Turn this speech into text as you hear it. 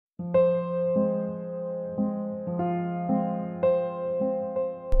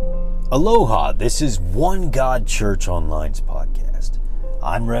Aloha, this is One God Church Online's podcast.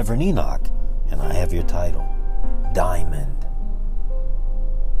 I'm Reverend Enoch, and I have your title, Diamond.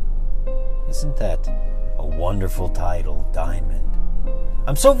 Isn't that a wonderful title, Diamond?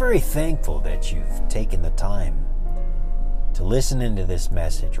 I'm so very thankful that you've taken the time to listen into this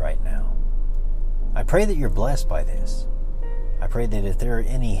message right now. I pray that you're blessed by this. I pray that if there are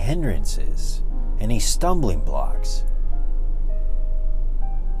any hindrances, any stumbling blocks,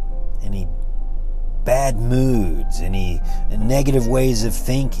 any bad moods, any negative ways of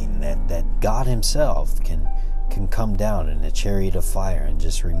thinking, that God Himself can come down in a chariot of fire and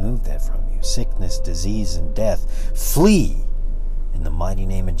just remove that from you. Sickness, disease, and death, flee in the mighty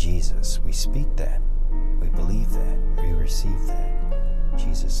name of Jesus. We speak that. We believe that. We receive that. In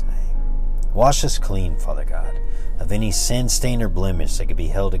Jesus' name. Wash us clean, Father God, of any sin, stain, or blemish that could be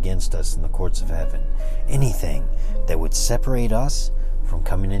held against us in the courts of heaven. Anything that would separate us from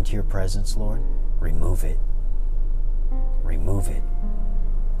coming into your presence, Lord, remove it. Remove it.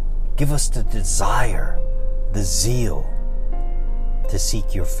 Give us the desire, the zeal to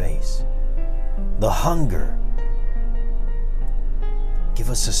seek your face, the hunger. Give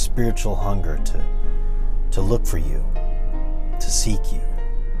us a spiritual hunger to look for you, to seek you.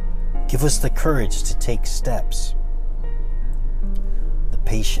 Give us the courage to take steps, the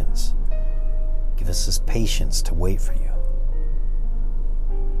patience. Give us this patience to wait for you.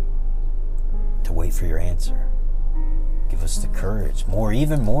 To wait for your answer. Give us the courage,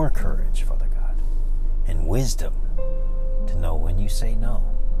 even more courage, Father God, and wisdom to know when you say no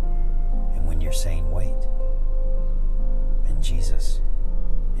and when you're saying wait. In Jesus'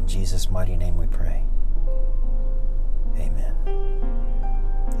 mighty name we pray. Amen.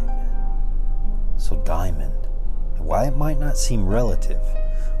 Amen. So Diamond, why it might not seem relative,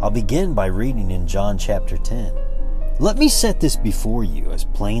 I'll begin by reading in John chapter 10. Let me set this before you as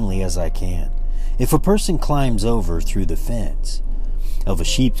plainly as I can. If a person climbs over through the fence of a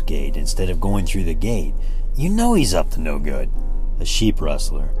sheep's gate instead of going through the gate, you know he's up to no good. A sheep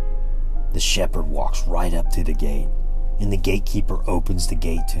rustler. The shepherd walks right up to the gate, and the gatekeeper opens the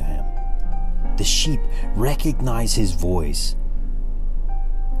gate to him. The sheep recognize his voice.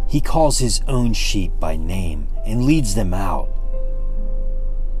 He calls his own sheep by name and leads them out.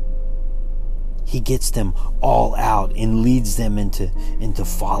 He gets them all out and leads them into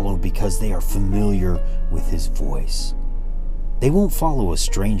follow because they are familiar with his voice. They won't follow a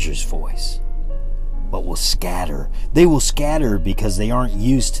stranger's voice, but will scatter. They will scatter because they aren't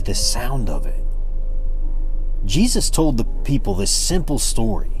used to the sound of it. Jesus told the people this simple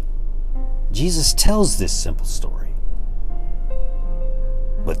story. Jesus tells this simple story.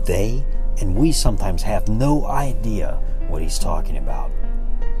 But they and we sometimes have no idea what he's talking about.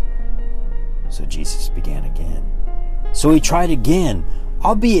 So Jesus began again. So he tried again.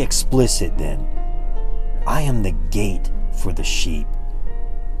 I'll be explicit then. I am the gate for the sheep.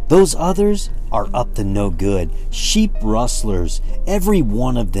 Those others are up to no good. Sheep rustlers, every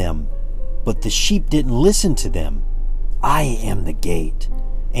one of them. But the sheep didn't listen to them. I am the gate.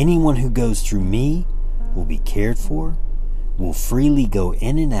 Anyone who goes through me will be cared for, will freely go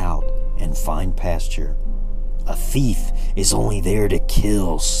in and out and find pasture. A thief is only there to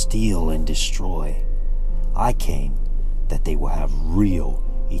kill, steal, and destroy. I came that they will have real,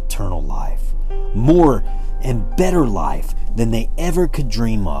 eternal life. More and better life than they ever could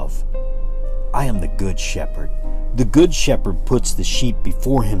dream of. I am the good shepherd. The good shepherd puts the sheep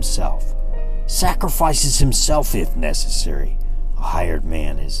before himself, sacrifices himself if necessary. A hired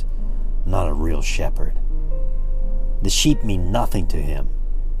man is not a real shepherd. The sheep mean nothing to him.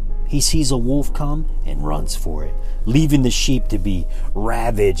 He sees a wolf come and runs for it, leaving the sheep to be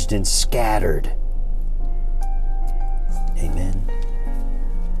ravaged and scattered. Amen.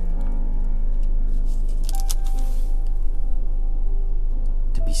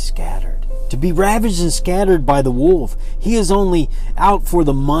 To be scattered. To be ravaged and scattered by the wolf. He is only out for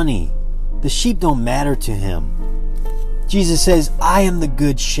the money. The sheep don't matter to him. Jesus says, I am the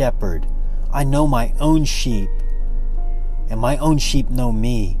good shepherd. I know my own sheep, and my own sheep know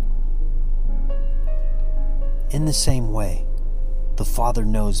me. In the same way, the Father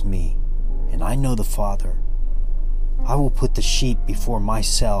knows me, and I know the Father. I will put the sheep before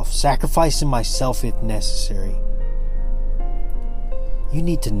myself, sacrificing myself if necessary. You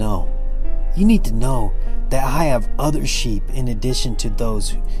need to know. You need to know that I have other sheep in addition to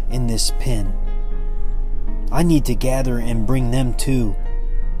those in this pen. I need to gather and bring them too.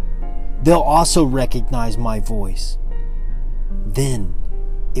 They'll also recognize my voice. Then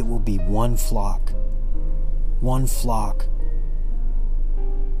it will be one flock, one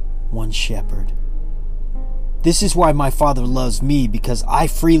shepherd. This is why my Father loves me, because I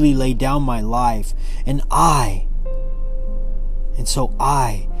freely lay down my life, and so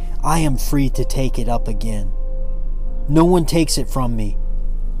I am free to take it up again. No one takes it from me.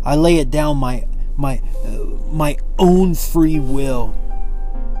 I lay it down my own free will.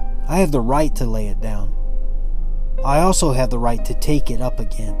 I have the right to lay it down. I also have the right to take it up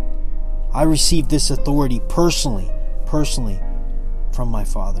again. I received this authority personally from my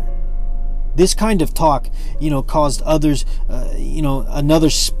Father. This kind of talk, caused others, another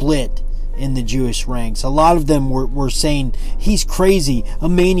split in the Jewish ranks. A lot of them were saying, he's crazy, a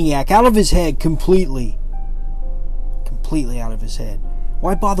maniac, out of his head completely out of his head.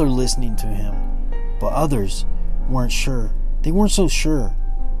 Why bother listening to him? But others weren't sure. They weren't so sure.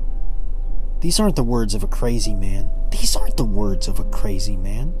 These aren't the words of a crazy man. These aren't the words of a crazy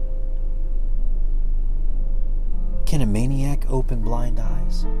man. Can a maniac open blind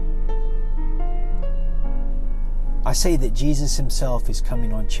eyes? I say that Jesus himself is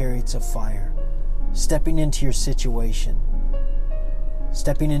coming on chariots of fire, stepping into your situation,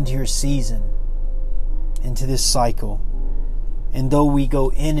 stepping into your season, into this cycle. And though we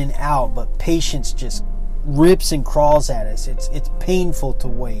go in and out, but patience just rips and crawls at us. It's painful to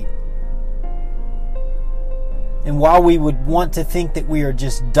wait. And while we would want to think that we are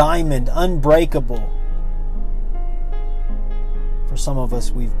just diamond, unbreakable, for some of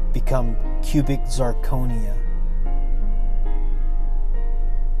us we've become cubic zirconia.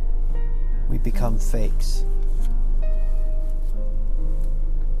 We become fakes.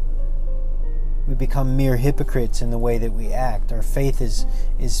 We become mere hypocrites in the way that we act. Our faith is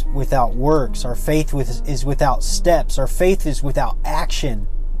without works. Our faith is without steps. Our faith is without action.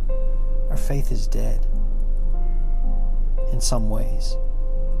 Our faith is dead in some ways.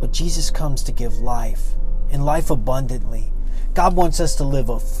 But Jesus comes to give life, and life abundantly. God wants us to live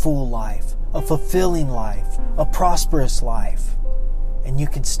a full life, a fulfilling life, a prosperous life. And you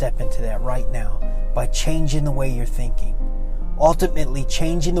can step into that right now by changing the way you're thinking, ultimately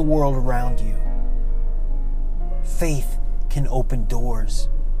changing the world around you. Faith can open doors,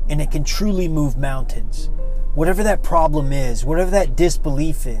 and it can truly move mountains. Whatever that problem is, whatever that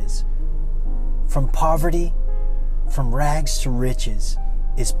disbelief is, from poverty, from rags to riches,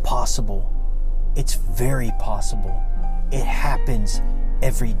 is possible. It's very possible. It happens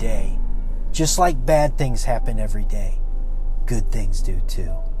every day. Just like bad things happen every day, good things do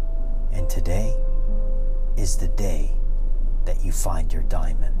too. And today is the day that you find your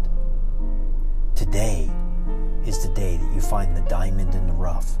diamond. Today is the day that you find the diamond in the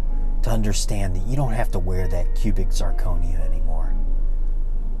rough, to understand that you don't have to wear that cubic zirconia anymore.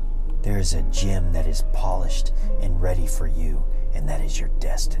 There is a gem that is polished and ready for you, and that is your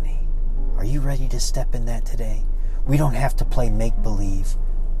destiny. Are you ready to step in that today? We don't have to play make-believe.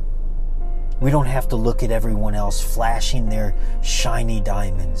 We don't have to look at everyone else flashing their shiny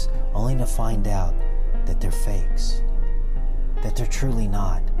diamonds, only to find out that they're fakes, that they're truly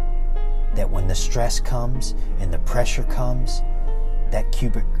not. That when the stress comes and the pressure comes, that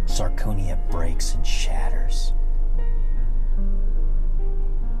cubic zirconia breaks and shatters.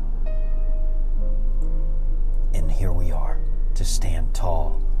 And here we are, to stand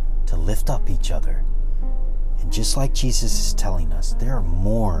tall, to lift up each other. And just like Jesus is telling us, there are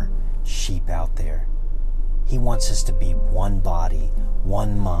more sheep out there. He wants us to be one body,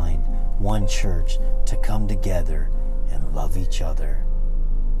 one mind, one church, to come together and love each other.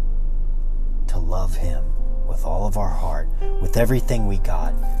 To love Him with all of our heart, with everything we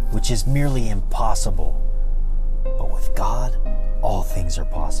got, which is merely impossible. But with God, all things are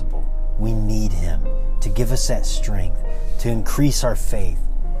possible. We need Him to give us that strength, to increase our faith,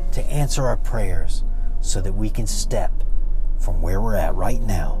 to answer our prayers, so that we can step from where we're at right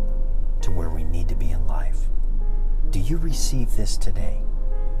now to where we need to be in life. Do you receive this today?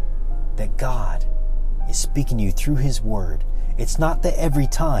 That God is speaking to you through His Word. It's not that every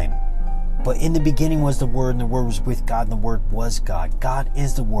time, but in the beginning was the Word, and the Word was with God, and the Word was God. God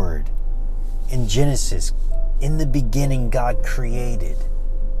is the Word. In Genesis, in the beginning, God created.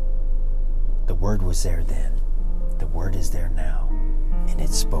 The Word was there then. The Word is there now, and it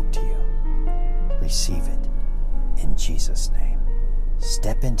spoke to you. Receive it in Jesus' name.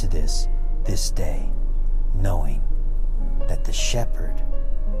 Step into this day, knowing that the Shepherd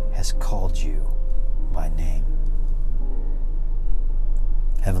has called you by name.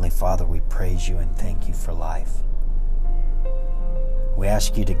 Heavenly Father, we praise you and thank you for life. We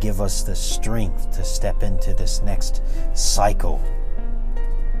ask you to give us the strength to step into this next cycle,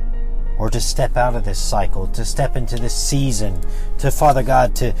 or to step out of this cycle, to step into this season, to, Father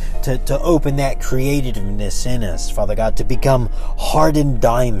God, to open that creativeness in us, Father God, to become hardened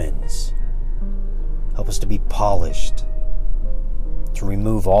diamonds, Help us to be polished, to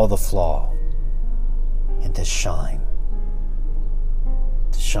remove all the flaw, and to shine.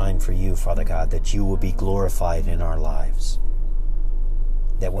 To shine for you, Father God, that you will be glorified in our lives.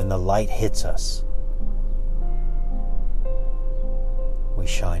 That when the light hits us, we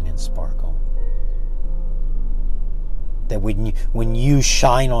shine and sparkle. That when you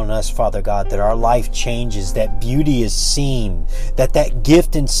shine on us, Father God, that our life changes, that beauty is seen, that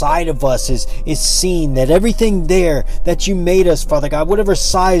gift inside of us is seen, that everything there that you made us, Father God, whatever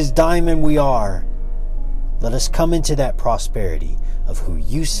size diamond we are, let us come into that prosperity of who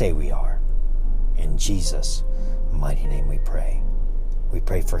you say we are. In Jesus' mighty name we pray. We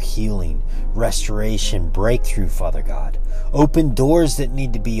pray for healing, restoration, breakthrough, Father God. Open doors that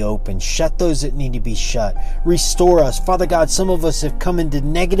need to be opened. Shut those that need to be shut. Restore us. Father God, some of us have come into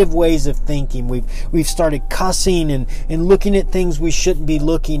negative ways of thinking. We've started cussing and looking at things we shouldn't be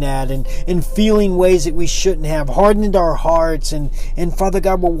looking at and feeling ways that we shouldn't have. Hardened our hearts. And Father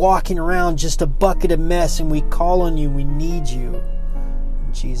God, we're walking around just a bucket of mess, and we call on you. We need you.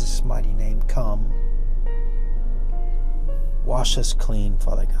 In Jesus' mighty name, come. Wash us clean,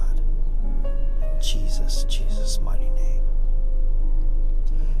 Father God. In Jesus' mighty name.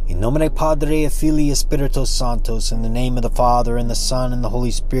 In nomine Padre, et Filii, et Spiritus Sanctus, in the name of the Father, and the Son, and the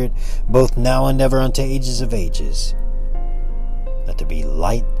Holy Spirit, both now and ever unto ages of ages. Let there be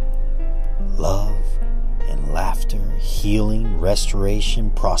light, love, and laughter, healing,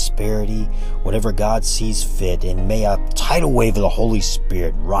 restoration, prosperity, whatever God sees fit, and may a tidal wave of the Holy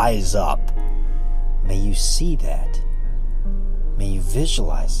Spirit rise up. May you see that. May you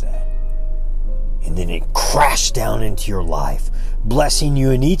visualize that. And then it crash down into your life, blessing you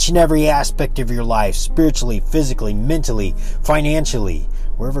in each and every aspect of your life, spiritually, physically, mentally, financially,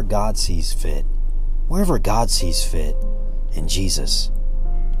 wherever God sees fit. Wherever God sees fit. In Jesus'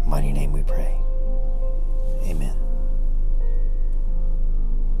 mighty name we pray.